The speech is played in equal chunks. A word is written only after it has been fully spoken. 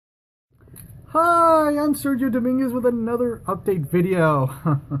Hi, I'm Sergio Dominguez with another update video.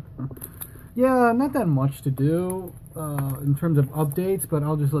 Yeah, not that much to do in terms of updates, but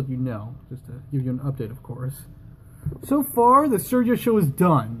I'll just let you know, just to give you an update, of course. So far, the Sergio show is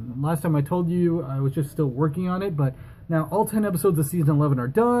done. Last time I told you I was just still working on it, but now all 10 episodes of season 11 are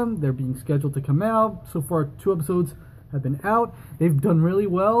done. They're being scheduled to come out. So far, 2 episodes have been out. They've done really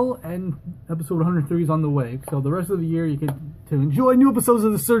well, and episode 103 is on the way. So the rest of the year, you get to enjoy new episodes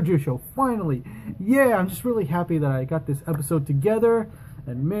of the Sergio show. Finally, yeah, I'm just really happy that I got this episode together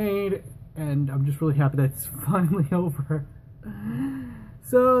and made, and I'm just really happy that it's finally over.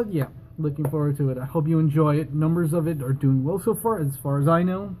 So yeah, looking forward to it. I hope you enjoy it. Numbers of it are doing well so far as I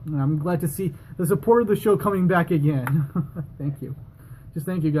know, and I'm glad to see the support of the show coming back again. Thank you. Just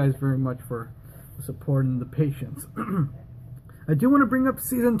thank you guys very much for the support and the patience. I do want to bring up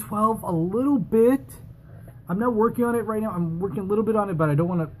season 12 a little bit. I'm not working on it right now. I'm working a little bit on it, but I don't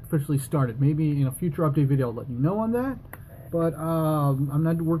want to officially start it. Maybe in a future update video I'll let you know on that. But I'm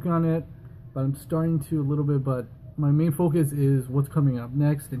not working on it, but I'm starting to a little bit. But my main focus is what's coming up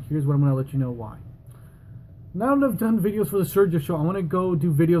next, and here's what I'm going to let you know why. Now that I've done videos for the Sergio show, I want to go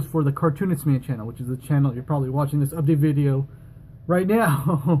do videos for the Cartoonist Man channel, which is the channel you're probably watching this update video right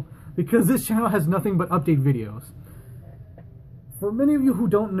now. Because this channel has nothing but update videos. For many of you who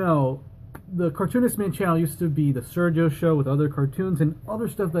don't know, the Cartoonist Man channel used to be the Sergio show with other cartoons and other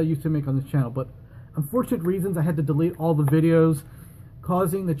stuff that I used to make on this channel, but unfortunate reasons I had to delete all the videos,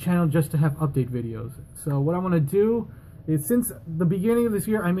 causing the channel just to have update videos. So what I want to do is, since the beginning of this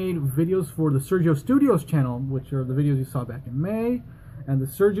year, I made videos for the Sergio Studios channel, which are the videos you saw back in May, and the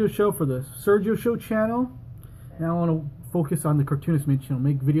Sergio show for the Sergio show channel. Now I want to focus on the Cartoonist Man channel,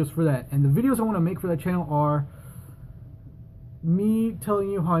 make videos for that. And the videos I want to make for that channel are me telling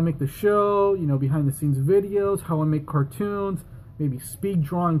you how I make the show, you know, behind the scenes videos, how I make cartoons, maybe speed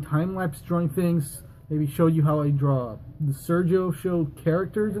drawing, time-lapse drawing things, maybe show you how I draw the Sergio show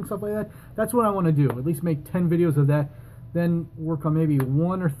characters and stuff like that. That's what I want to do, at least make 10 videos of that, then work on maybe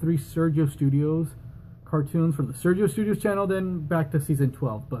 1 or 3 Sergio Studios cartoons for the Sergio Studios channel, then back to season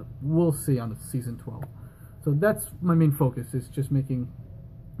 12, but we'll see on the season 12. So that's my main focus, is just making,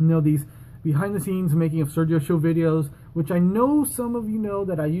 you know, these behind the scenes making of Sergio show videos, which I know some of you know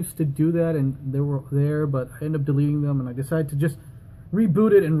that I used to do that and they were there, but I ended up deleting them, and I decided to just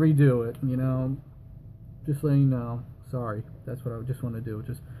reboot it and redo it, you know, just letting you know. Sorry, that's what I just want to do,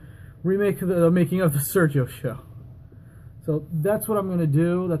 just remake the making of the Sergio show. So that's what I'm going to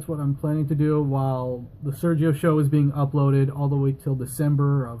do, that's what I'm planning to do while the Sergio show is being uploaded all the way till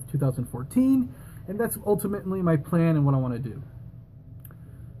December of 2014. And that's ultimately my plan and what I want to do.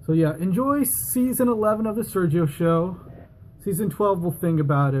 So yeah, enjoy season 11 of the Sergio show. Season 12, we'll think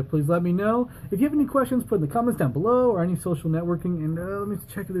about it. Please let me know. If you have any questions, put in the comments down below, or any social networking. And let me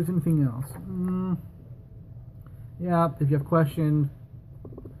check if there's anything else. Yeah, if you have questions,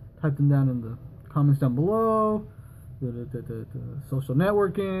 type them down in the comments down below. The social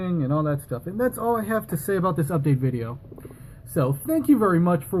networking and all that stuff. And that's all I have to say about this update video. So thank you very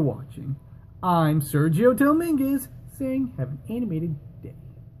much for watching. I'm Sergio Dominguez, saying have an animated day.